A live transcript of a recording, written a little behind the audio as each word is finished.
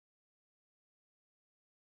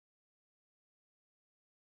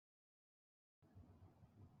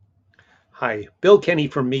Hi, Bill Kenny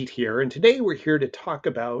from Meet here, and today we're here to talk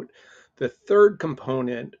about the third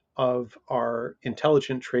component of our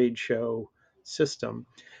intelligent trade show system.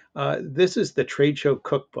 This is the trade show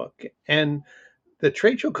cookbook, and the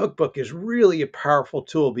trade show cookbook is really a powerful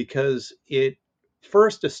tool because it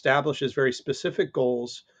first establishes very specific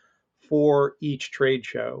goals for each trade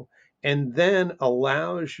show, and then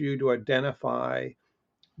allows you to identify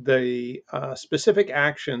the specific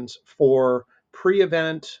actions for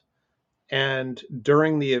pre-event and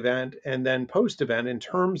during the event and then post event in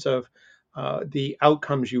terms of the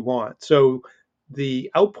outcomes you want. So, the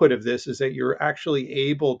output of this is that you're actually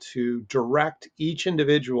able to direct each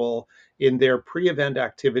individual in their pre event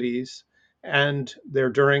activities and their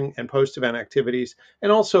during and post event activities, and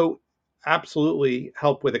also absolutely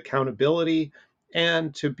help with accountability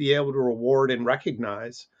and to be able to reward and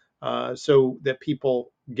recognize so that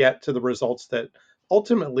people get to the results that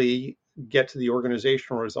ultimately get to the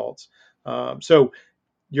organizational results. So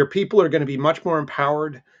your people are going to be much more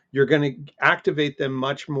empowered. You're going to activate them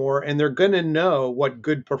much more, and they're going to know what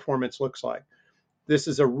good performance looks like. This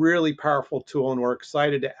is a really powerful tool, and we're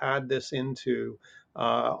excited to add this into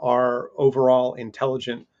our overall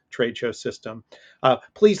intelligent trade show system.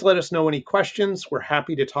 Please let us know any questions. We're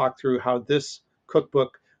happy to talk through how this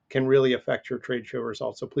cookbook can really affect your trade show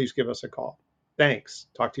results. So please give us a call. Thanks.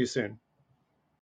 Talk to you soon.